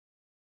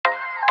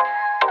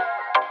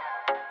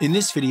In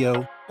this video,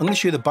 I'm going to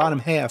show you the bottom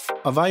half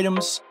of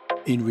items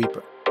in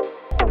Reaper.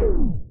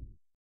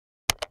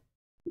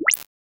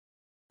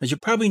 As you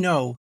probably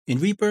know, in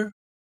Reaper,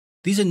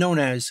 these are known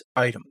as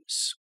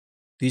items.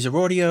 These are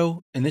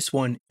audio, and this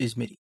one is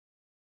MIDI.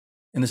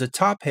 And there's a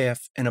top half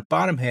and a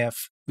bottom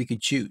half we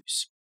could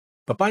choose.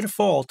 But by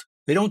default,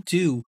 they don't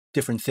do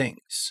different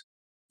things.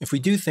 If we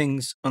do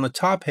things on the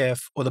top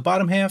half or the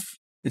bottom half,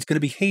 it's going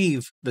to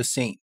behave the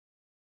same.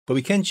 But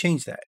we can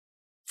change that.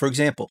 For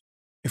example,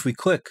 if we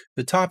click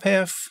the top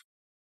half,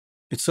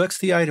 it selects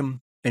the item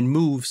and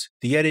moves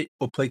the edit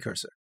or play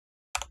cursor.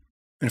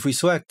 And if we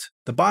select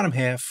the bottom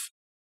half,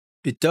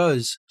 it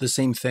does the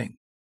same thing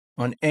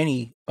on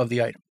any of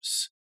the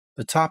items.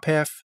 The top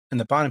half and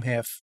the bottom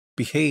half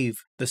behave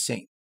the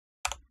same.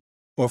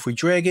 Or if we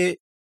drag it,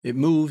 it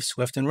moves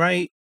left and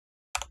right,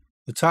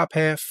 the top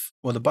half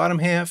or the bottom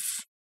half.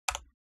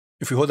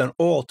 If we hold down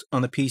Alt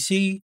on the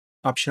PC,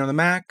 Option on the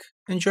Mac,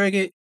 and drag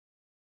it, it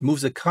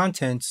moves the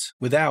contents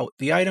without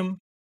the item,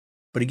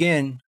 but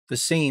again, the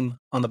same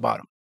on the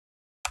bottom.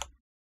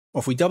 Or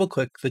if we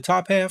double-click the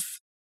top half,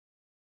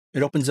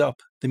 it opens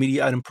up the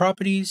media item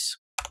properties.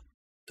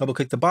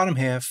 Double-click the bottom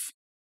half,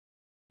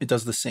 it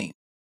does the same.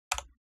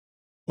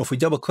 Or if we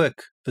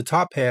double-click the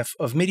top half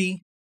of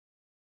MIDI,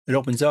 it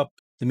opens up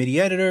the MIDI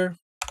editor.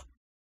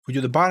 If we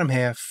do the bottom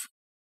half,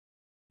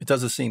 it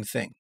does the same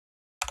thing.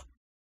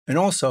 And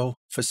also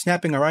for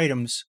snapping our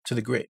items to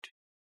the grid.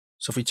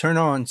 So if we turn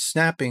on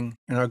snapping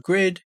in our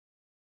grid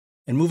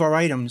and move our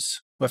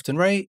items left and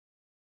right,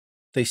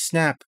 they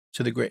snap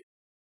to the grid.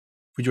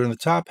 If we do it on the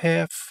top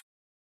half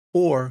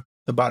or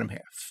the bottom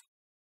half.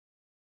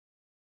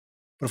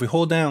 But if we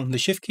hold down the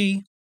Shift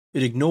key,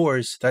 it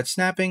ignores that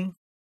snapping,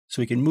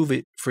 so we can move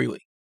it freely.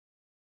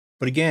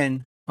 But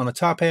again, on the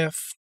top half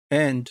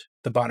and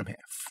the bottom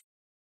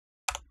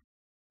half.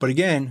 But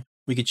again,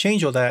 we could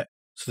change all that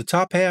so the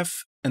top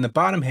half and the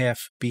bottom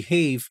half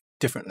behave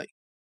differently.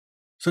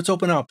 So let's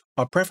open up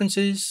our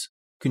preferences,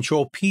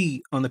 Control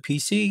P on the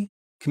PC,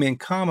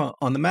 Command comma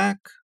on the Mac.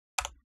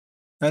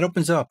 That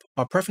opens up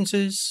our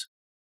preferences.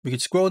 We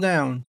could scroll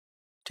down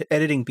to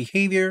editing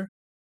behavior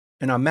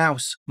and our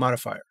mouse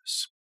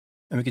modifiers.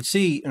 And we can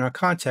see in our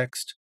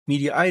context,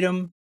 media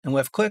item and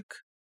left click.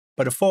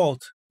 By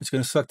default, it's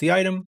going to select the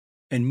item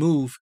and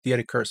move the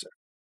edit cursor.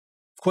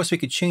 Of course, we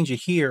could change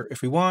it here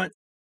if we want,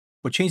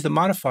 or change the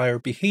modifier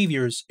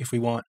behaviors if we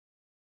want.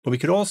 But we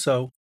could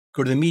also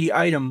go to the media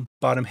item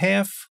bottom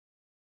half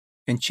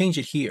and change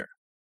it here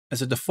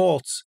as a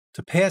default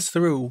to pass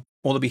through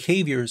all the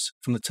behaviors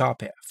from the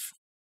top half.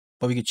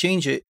 But we could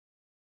change it,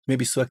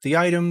 maybe select the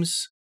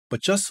items,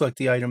 but just select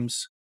the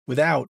items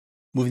without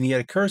moving the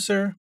edit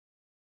cursor.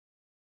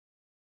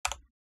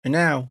 And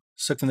now,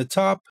 selecting the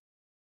top,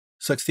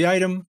 selects the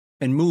item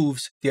and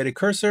moves the edit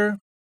cursor.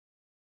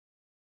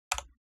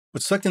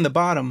 But selecting the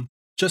bottom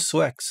just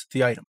selects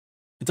the item.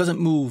 It doesn't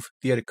move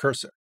the edit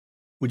cursor,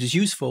 which is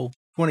useful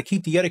if we want to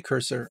keep the edit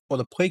cursor or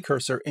the play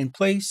cursor in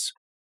place,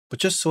 but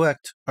just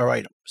select our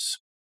items.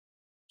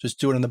 Just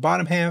do it on the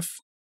bottom half,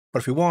 but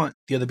if we want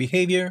the other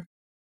behavior,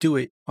 do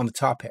it on the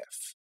top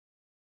half.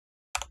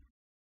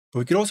 But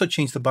we could also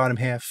change the bottom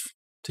half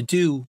to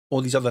do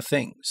all these other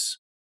things,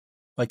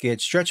 like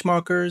add stretch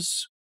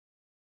markers.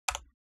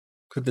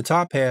 Click the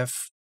top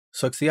half,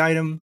 selects the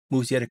item,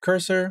 moves the edit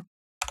cursor.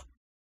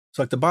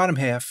 Select the bottom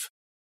half,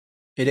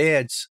 it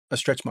adds a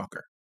stretch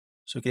marker.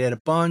 So we can add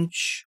a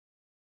bunch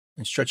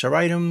and stretch our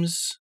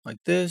items like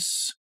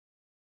this.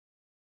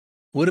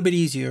 A little bit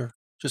easier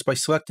just by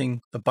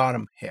selecting the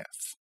bottom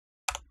half.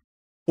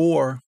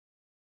 Or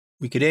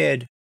we could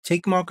add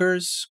take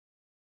markers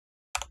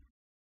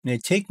and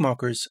add take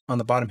markers on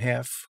the bottom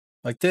half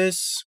like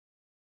this.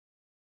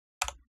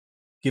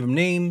 Give them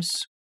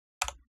names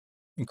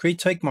and create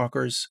take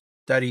markers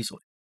that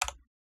easily.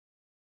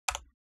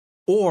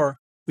 Or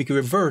we could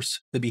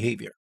reverse the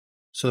behavior.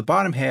 So the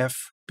bottom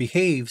half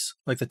behaves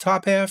like the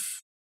top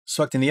half,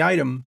 selecting the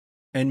item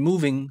and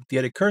moving the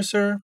edit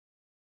cursor,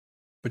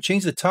 but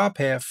change the top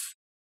half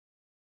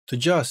to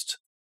just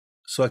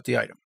select the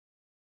item.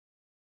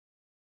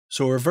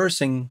 So we're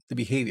reversing the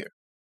behavior.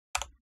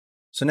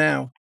 So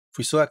now, if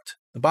we select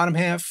the bottom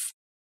half,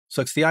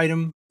 selects the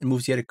item and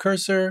moves the edit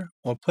cursor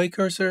or play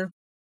cursor.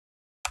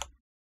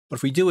 But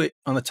if we do it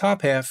on the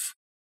top half,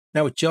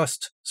 now it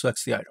just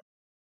selects the item.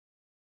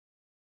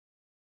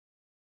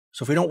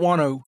 So if we don't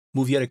want to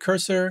move the edit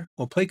cursor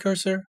or play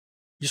cursor,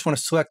 we just want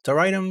to select our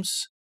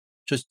items,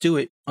 just do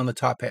it on the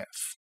top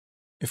half.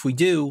 If we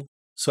do,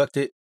 select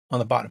it on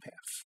the bottom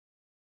half.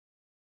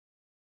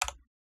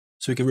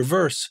 So we can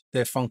reverse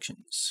their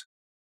functions.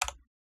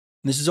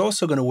 And this is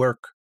also going to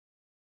work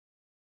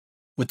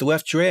with the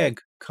left drag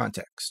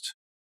context.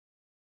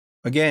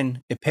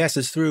 Again, it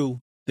passes through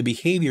the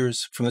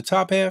behaviors from the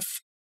top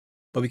half,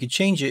 but we could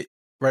change it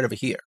right over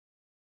here.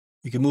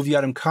 We can move the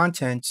item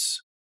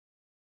contents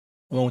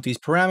along with these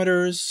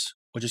parameters,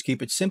 or just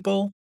keep it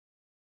simple,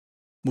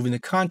 moving the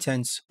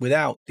contents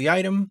without the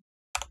item,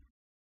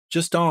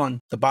 just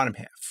on the bottom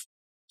half.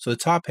 So the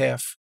top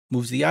half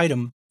moves the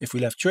item if we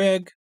left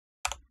drag,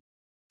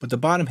 but the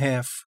bottom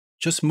half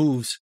just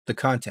moves the the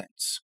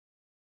contents.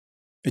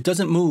 It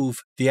doesn't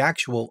move the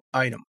actual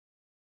item.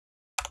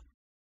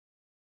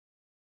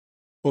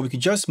 Or we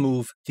could just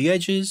move the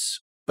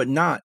edges, but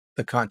not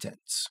the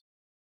contents.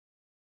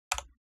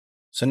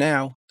 So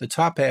now the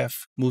top half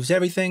moves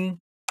everything,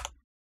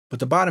 but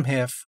the bottom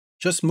half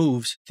just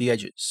moves the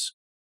edges.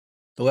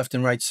 The left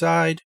and right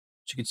side,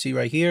 which you can see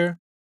right here,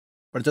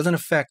 but it doesn't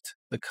affect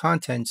the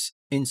contents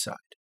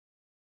inside.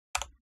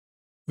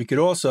 We could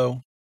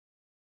also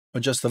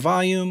adjust the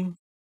volume,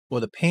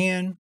 or the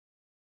pan,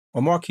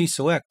 or marquee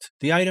select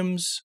the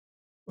items,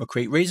 or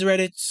create razor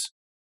edits,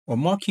 or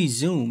marquee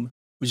zoom,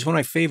 which is one of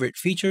my favorite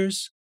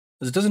features,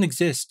 as it doesn't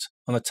exist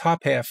on the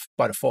top half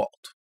by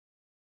default.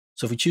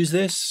 So if we choose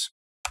this,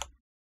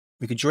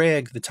 we could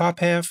drag the top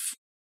half,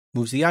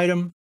 moves the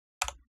item,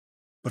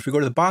 but if we go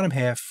to the bottom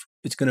half,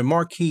 it's going to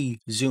marquee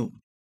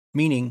zoom,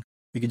 meaning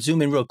we could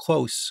zoom in real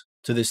close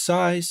to this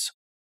size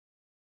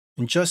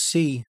and just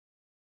see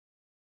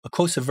a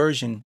closer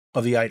version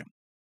of the item.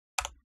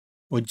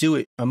 Or do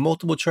it on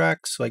multiple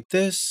tracks like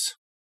this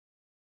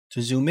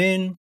to zoom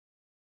in,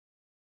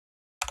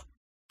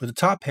 but the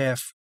top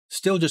half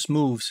still just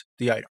moves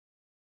the item.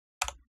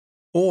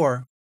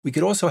 Or we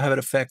could also have it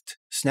affect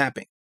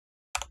snapping.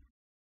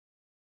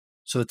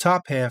 So the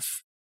top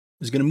half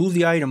is going to move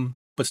the item,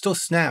 but still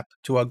snap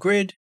to our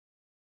grid,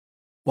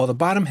 while the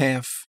bottom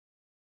half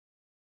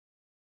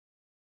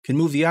can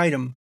move the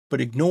item,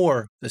 but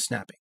ignore the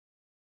snapping.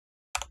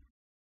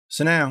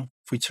 So now,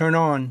 if we turn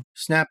on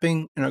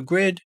snapping in our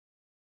grid,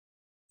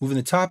 moving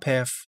the top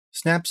half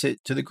snaps it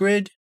to the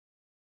grid,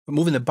 but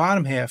moving the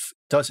bottom half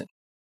doesn't.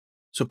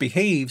 So it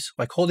behaves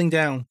like holding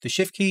down the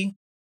shift key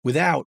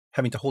without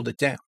having to hold it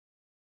down.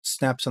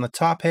 Snaps on the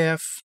top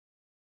half,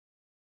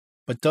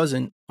 but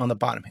doesn't on the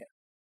bottom half.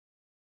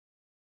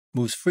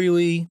 Moves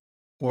freely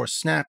or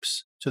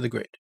snaps to the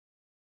grid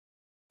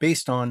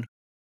based on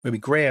where we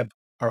grab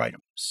our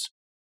items.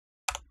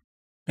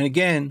 And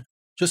again,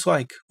 just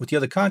like with the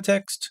other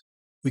context,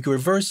 we can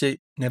reverse it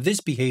and have this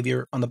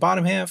behavior on the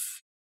bottom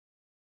half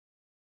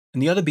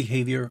and the other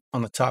behavior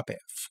on the top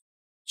half.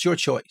 It's your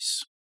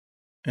choice.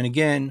 And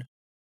again,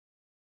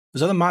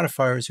 there's other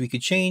modifiers we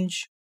could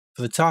change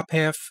for the top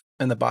half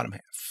and the bottom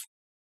half.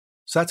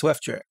 So that's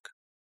left drag.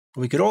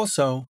 But we could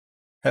also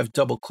have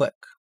double click.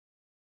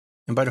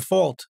 And by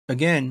default,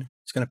 again,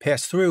 it's going to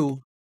pass through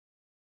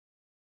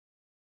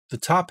the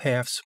top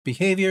half's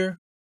behavior,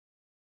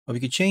 but we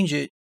could change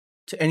it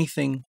to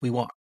anything we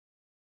want.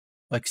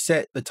 Like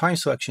set the time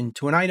selection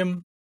to an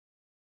item,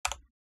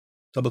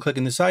 double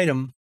clicking this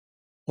item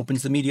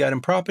opens the media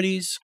item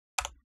properties,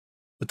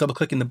 but double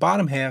clicking the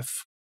bottom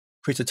half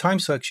creates a time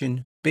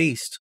selection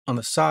based on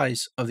the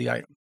size of the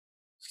item.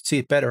 You can see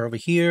it better over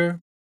here,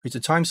 creates a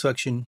time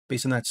selection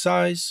based on that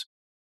size,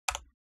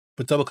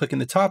 but double clicking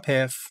the top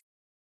half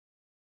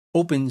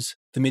opens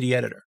the MIDI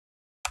editor.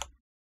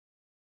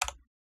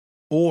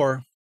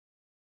 Or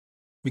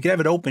we could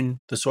have it open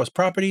the source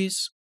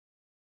properties.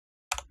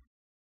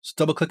 So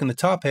double clicking the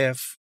top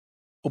half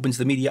opens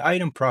the media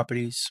item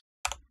properties,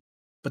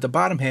 but the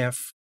bottom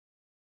half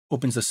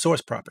opens the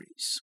source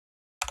properties.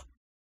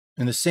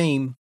 And the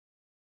same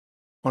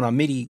on our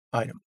MIDI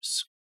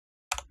items.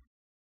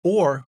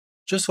 Or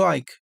just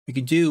like we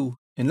could do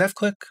in left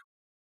click,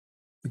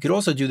 we could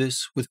also do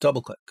this with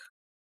double click.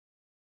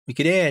 We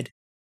could add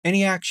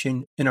any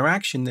action in our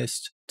action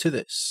list to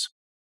this.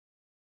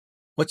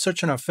 Let's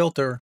search on our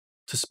filter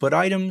to split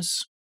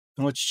items,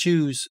 and let's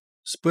choose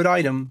split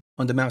item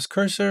on the mouse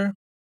cursor.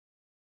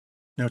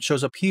 Now it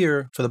shows up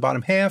here for the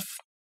bottom half.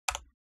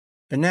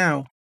 And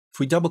now, if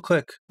we double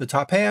click the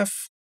top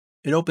half,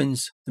 it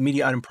opens the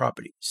media item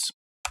properties.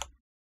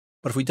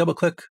 But if we double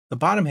click the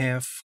bottom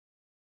half,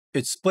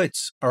 it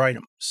splits our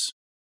items.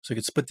 So we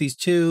could split these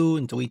two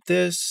and delete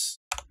this,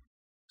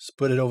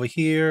 split it over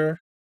here,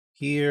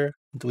 here,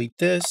 and delete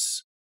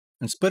this,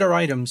 and split our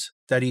items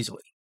that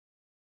easily.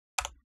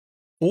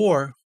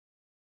 Or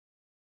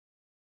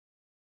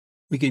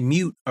we can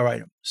mute our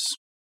items.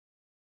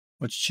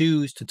 Let's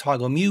choose to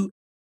toggle mute.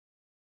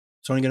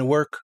 It's only going to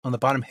work on the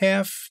bottom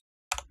half.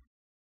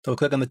 Double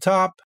click on the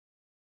top,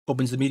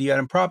 opens the media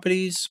item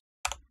properties.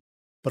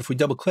 But if we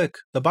double click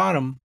the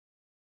bottom,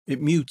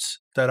 it mutes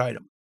that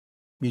item.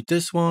 Mute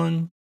this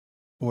one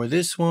or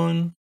this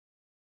one,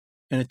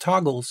 and it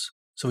toggles.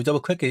 So we double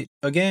click it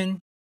again,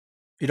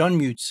 it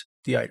unmutes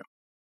the item.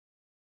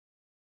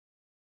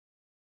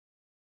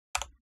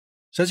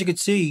 So as you can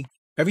see,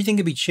 everything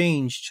can be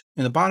changed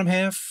in the bottom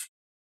half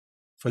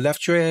for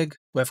left drag,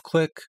 left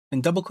click,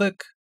 and double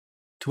click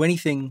to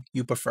anything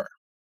you prefer,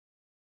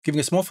 giving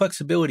us more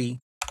flexibility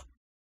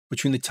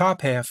between the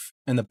top half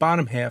and the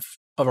bottom half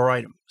of our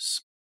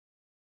items.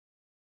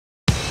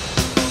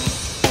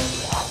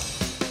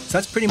 So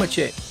that's pretty much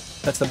it.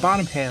 That's the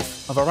bottom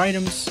half of our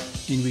items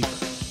in Reaper.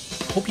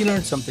 Hope you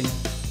learned something,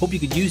 hope you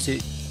could use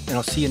it, and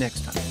I'll see you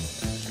next time.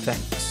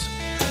 Thanks.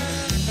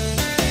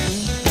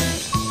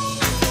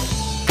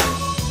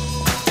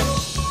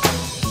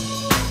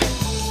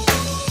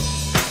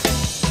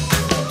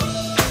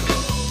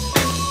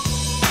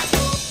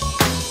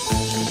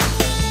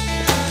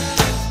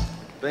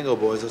 Bingo,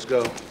 boys, let's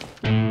go.